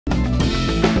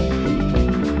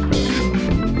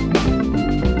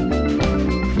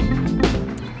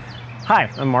Hi,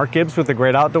 I'm Mark Gibbs with the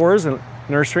Great Outdoors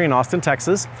Nursery in Austin,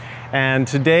 Texas. And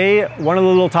today, one of the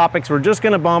little topics we're just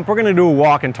gonna bump, we're gonna do a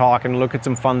walk and talk and look at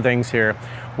some fun things here.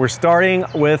 We're starting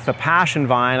with the passion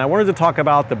vine. I wanted to talk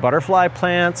about the butterfly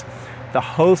plants, the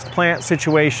host plant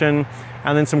situation,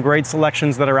 and then some great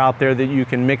selections that are out there that you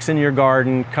can mix in your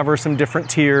garden, cover some different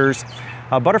tiers.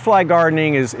 Butterfly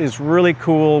gardening is really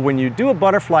cool. When you do a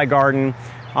butterfly garden,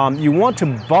 you want to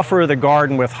buffer the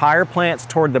garden with higher plants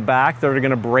toward the back that are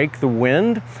going to break the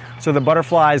wind, so the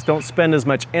butterflies don't spend as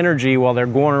much energy while they're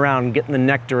going around getting the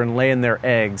nectar and laying their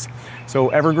eggs. So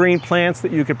evergreen plants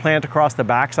that you could plant across the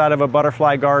backside of a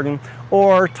butterfly garden,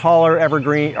 or taller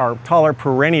evergreen or taller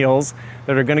perennials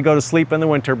that are going to go to sleep in the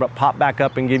winter but pop back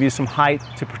up and give you some height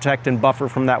to protect and buffer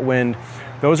from that wind.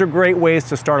 Those are great ways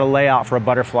to start a layout for a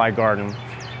butterfly garden.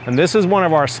 And this is one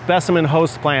of our specimen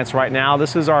host plants right now.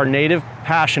 This is our native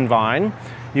passion vine.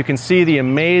 You can see the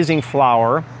amazing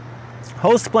flower.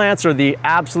 Host plants are the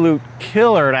absolute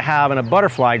killer to have in a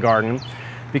butterfly garden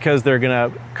because they're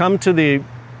gonna come to the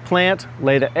plant,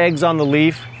 lay the eggs on the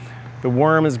leaf. The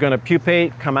worm is gonna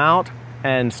pupate, come out,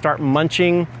 and start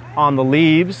munching on the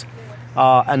leaves.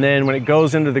 And then when it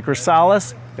goes into the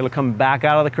chrysalis, it'll come back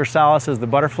out of the chrysalis as the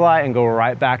butterfly and go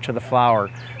right back to the flower.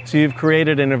 So you've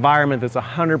created an environment that's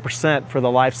 100% for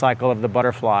the life cycle of the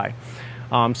butterfly.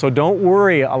 So don't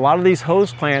worry, a lot of these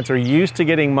host plants are used to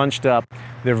getting munched up.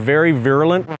 They're very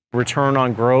virulent return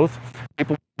on growth.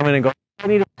 People come in and go, I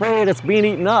need a plant, it's being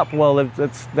eaten up. Well,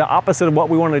 it's the opposite of what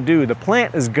we want to do. The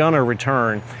plant is gonna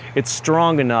return. It's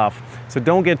strong enough, so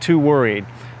don't get too worried.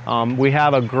 We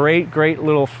have a great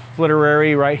little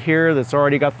flitterary right here that's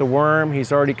already got the worm.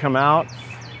 He's already come out.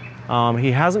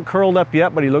 He hasn't curled up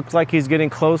yet, but he looks like he's getting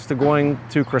close to going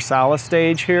to chrysalis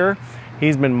stage here.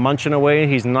 He's been munching away.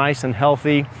 He's nice and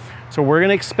healthy. So we're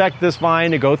gonna expect this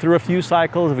vine to go through a few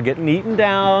cycles of getting eaten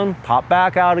down, pop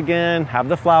back out again, have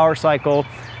the flower cycle,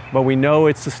 but we know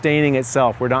it's sustaining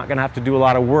itself. We're not gonna have to do a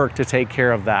lot of work to take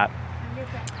care of that.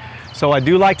 So I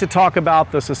do like to talk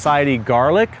about the society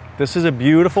garlic. This is a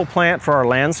beautiful plant for our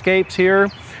landscapes here.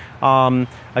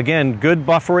 Again, good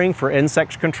buffering for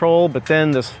insect control, but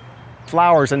then this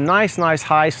flower is a nice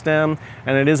high stem,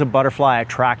 and it is a butterfly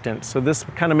attractant. So this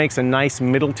kind of makes a nice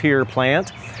middle tier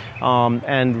plant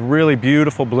and really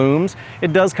beautiful blooms.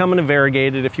 It does come in a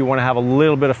variegated. If you want to have a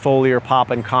little bit of foliar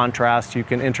pop and contrast, you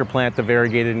can interplant the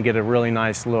variegated and get a really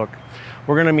nice look.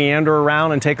 We're going to meander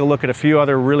around and take a look at a few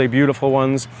other really beautiful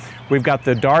ones. We've got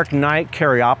the dark night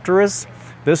caryopteris.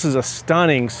 This is a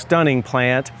stunning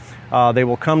plant. They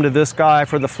will come to this guy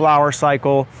for the flower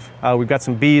cycle. We've got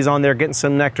some bees on there getting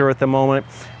some nectar at the moment.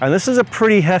 And this is a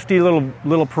pretty hefty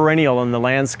little perennial in the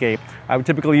landscape. I would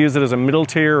typically use it as a middle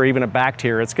tier or even a back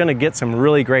tier. It's gonna get some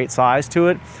really great size to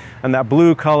it. And that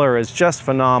blue color is just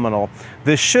phenomenal.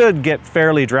 This should get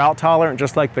fairly drought tolerant,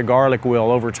 just like the garlic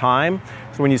will over time.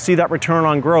 So when you see that return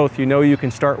on growth, you know you can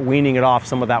start weaning it off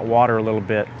some of that water a little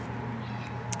bit.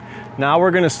 Now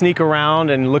we're gonna sneak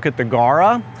around and look at the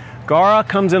Gara. Gara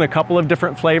comes in a couple of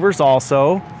different flavors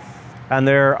also, and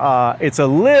it's a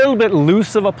little bit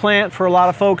loose of a plant for a lot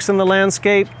of folks in the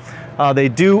landscape. They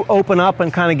do open up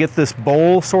and kind of get this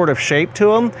bowl sort of shape to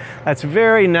them. That's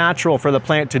very natural for the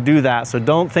plant to do that, so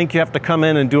don't think you have to come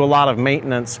in and do a lot of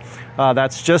maintenance.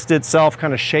 That's just itself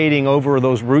kind of shading over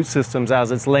those root systems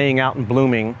as it's laying out and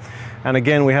blooming. And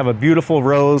again, we have a beautiful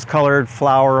rose-colored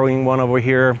flowering one over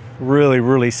here,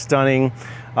 really stunning.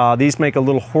 These make a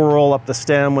little whorl up the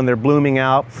stem when they're blooming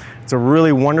out. It's a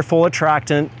really wonderful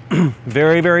attractant,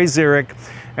 very xeric.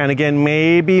 And again,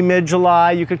 maybe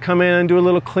mid-July, you could come in and do a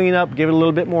little cleanup, give it a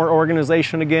little bit more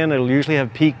organization again. It'll usually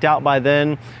have peaked out by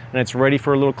then, and it's ready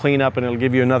for a little cleanup, and it'll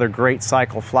give you another great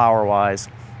cycle flower-wise.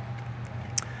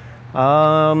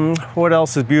 What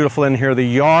else is beautiful in here? The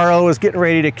yarrow is getting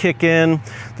ready to kick in.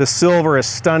 The silver is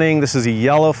stunning. This is a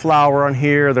yellow flower on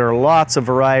here. There are lots of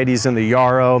varieties in the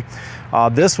yarrow.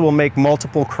 This will make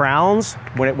multiple crowns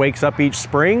when it wakes up each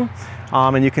spring.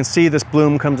 And you can see this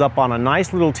bloom comes up on a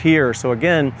nice little tier. So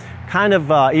again, kind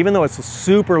of, even though it's a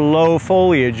super low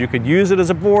foliage, you could use it as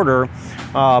a border,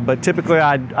 but typically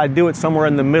I'd do it somewhere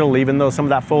in the middle, even though some of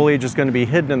that foliage is going to be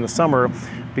hidden in the summer,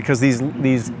 because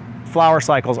these flower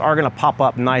cycles are going to pop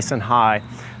up nice and high.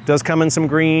 It does come in some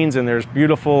greens, and there's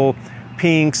beautiful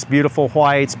pinks, beautiful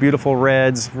whites, beautiful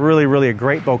reds, really a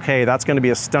great bouquet. That's going to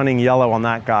be a stunning yellow on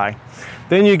that guy.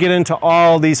 Then you get into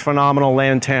all these phenomenal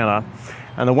lantana.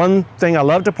 And the one thing I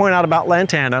love to point out about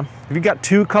lantana, if you've got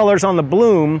two colors on the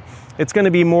bloom, it's going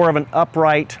to be more of an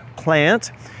upright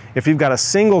plant. If you've got a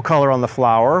single color on the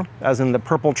flower, as in the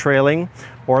purple trailing,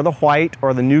 or the white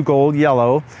or the new gold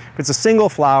yellow. If it's a single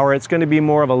flower, it's going to be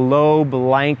more of a low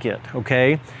blanket,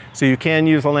 okay? So you can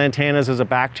use the lantanas as a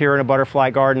back tier in a butterfly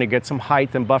garden to get some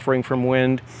height and buffering from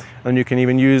wind. And you can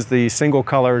even use the single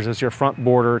colors as your front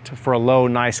border for a low,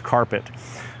 nice carpet.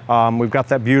 We've got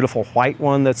that beautiful white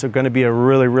one that's going to be a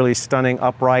really, really stunning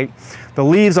upright. The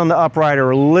leaves on the upright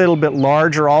are a little bit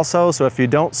larger also, so if you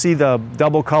don't see the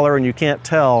double color and you can't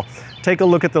tell, take a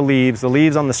look at the leaves. The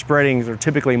leaves on the spreadings are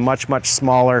typically much, much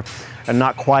smaller and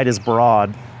not quite as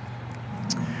broad.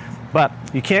 But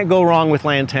you can't go wrong with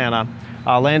lantana.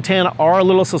 Lantana are a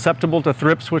little susceptible to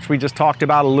thrips, which we just talked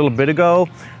about a little bit ago.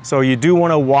 So you do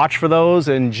want to watch for those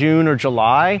in June or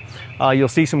July. You'll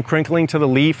see some crinkling to the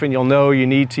leaf and you'll know you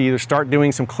need to either start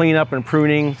doing some cleanup and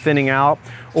pruning, thinning out,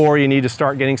 or you need to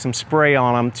start getting some spray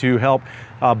on them to help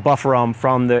buffer them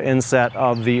from the inset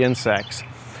of the insects.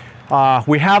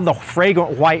 We have the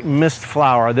fragrant white mist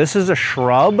flower. This is a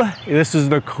shrub. This is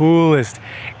the coolest.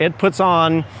 It puts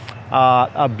on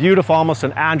a beautiful, almost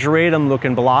an ageratum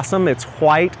looking blossom. It's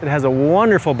white, it has a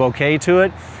wonderful bouquet to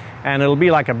it, and it'll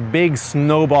be like a big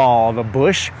snowball of a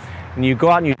bush. And you go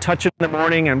out and you touch it in the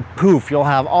morning and poof, you'll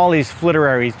have all these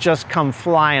flitterries just come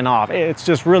flying off. It's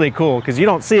just really cool because you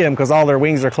don't see them because all their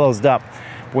wings are closed up.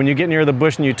 But when you get near the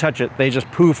bush and you touch it, they just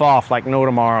poof off like no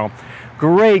tomorrow.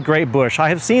 Great, great bush. I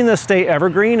have seen this stay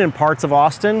evergreen in parts of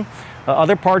Austin.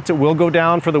 Other parts it will go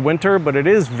down for the winter, but it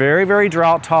is very, very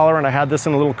drought tolerant. I had this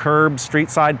in a little curb street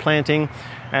side planting,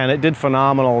 and it did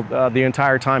phenomenal the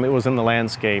entire time it was in the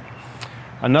landscape.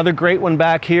 Another great one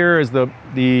back here is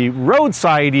the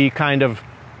roadside-y kind of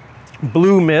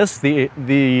blue mist, the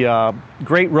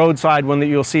great roadside one that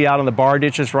you'll see out in the bar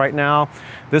ditches right now.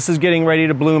 This is getting ready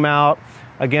to bloom out.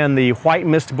 Again, the white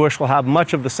mist bush will have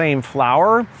much of the same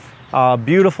flower.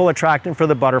 Beautiful attractant for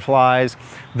the butterflies.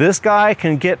 This guy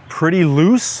can get pretty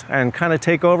loose and kind of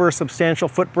take over a substantial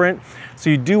footprint. So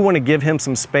you do want to give him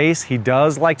some space. He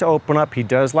does like to open up. He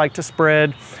does like to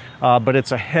spread, but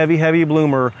it's a heavy, heavy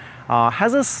bloomer.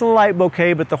 Has a slight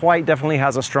bouquet, but the white definitely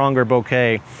has a stronger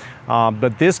bouquet.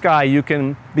 But this guy, you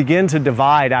can begin to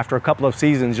divide after a couple of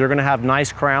seasons. You're going to have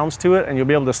nice crowns to it, and you'll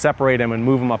be able to separate them and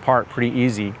move them apart pretty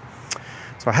easy.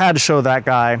 So I had to show that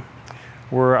guy.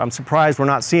 I'm surprised we're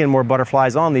not seeing more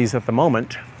butterflies on these at the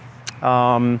moment.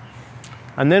 And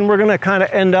then we're gonna kind of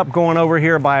end up going over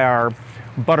here by our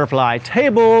butterfly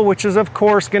table, which is of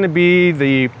course gonna be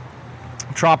the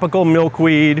tropical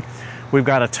milkweed. We've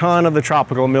got a ton of the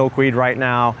tropical milkweed right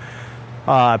now.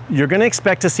 You're gonna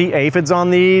expect to see aphids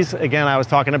on these. Again, I was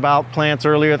talking about plants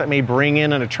earlier that may bring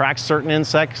in and attract certain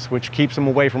insects, which keeps them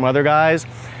away from other guys.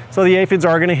 So the aphids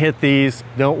are gonna hit these.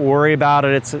 Don't worry about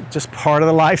it. It's just part of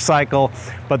the life cycle.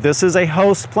 But this is a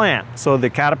host plant. So the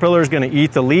caterpillar is gonna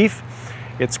eat the leaf.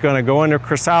 It's gonna go into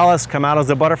chrysalis, come out as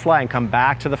a butterfly, and come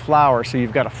back to the flower. So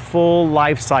you've got a full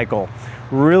life cycle.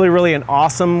 Really, really an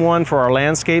awesome one for our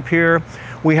landscape here.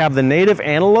 We have the native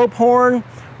antelope horn,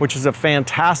 which is a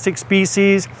fantastic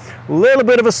species. A little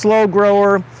bit of a slow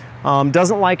grower.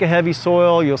 Doesn't like a heavy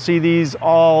soil. You'll see these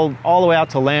all the way out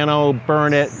to Llano,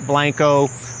 Burnett, Blanco,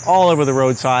 all over the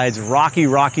roadsides. Rocky,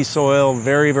 rocky soil,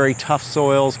 very, very tough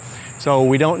soils. So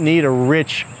we don't need a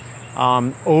rich,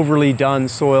 overly done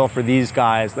soil for these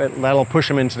guys. That'll push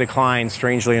them into decline,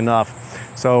 strangely enough.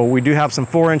 So we do have some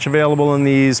 4-inch available in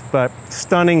these, but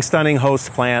stunning, stunning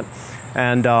host plant.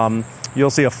 And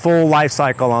you'll see a full life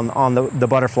cycle on the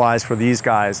butterflies for these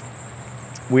guys.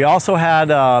 We also had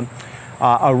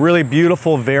a really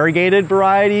beautiful variegated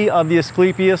variety of the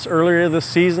Asclepias earlier this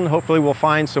season. Hopefully we'll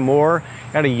find some more.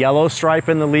 It had a yellow stripe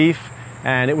in the leaf,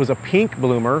 and it was a pink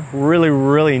bloomer. Really,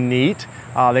 really neat.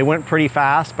 They went pretty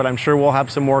fast, but I'm sure we'll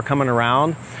have some more coming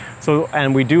around. So,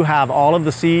 and we do have all of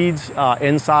the seeds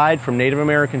inside from Native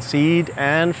American Seed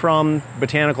and from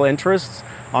Botanical Interests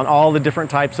on all the different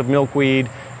types of milkweed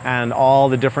and all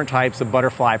the different types of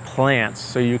butterfly plants.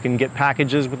 So you can get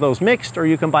packages with those mixed, or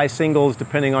you can buy singles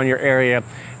depending on your area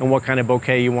and what kind of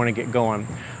bouquet you want to get going.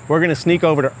 We're gonna sneak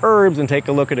over to herbs and take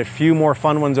a look at a few more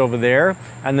fun ones over there,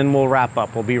 and then we'll wrap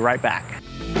up. We'll be right back.